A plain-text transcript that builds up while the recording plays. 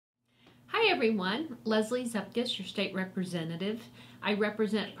everyone, Lezlye Zupkus, your state representative. I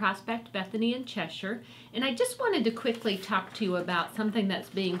represent Prospect, Bethany, and Cheshire, and I just wanted to quickly talk to you about something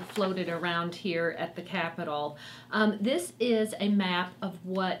that's being floated around here at the Capitol. This is a map of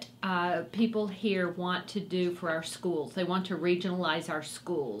what people here want to do for our schools. They want to regionalize our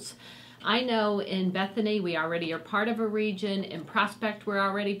schools. I know in Bethany we already are part of a region, in Prospect we're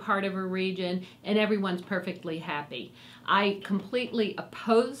already part of a region, and everyone's perfectly happy. I completely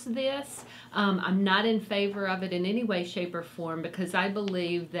oppose this. I'm not in favor of it in any way, shape, or form because I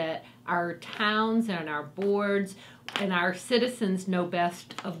believe that our towns and our boards and our citizens know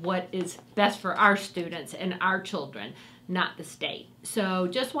best of what is best for our students and our children, not the state. So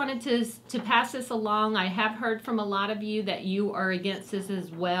just wanted to pass this along. I have heard from a lot of you that you are against this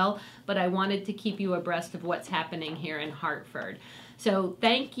as well, but I wanted to keep you abreast of what's happening here in Hartford. So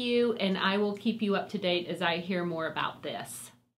thank you, and I will keep you up to date as I hear more about this.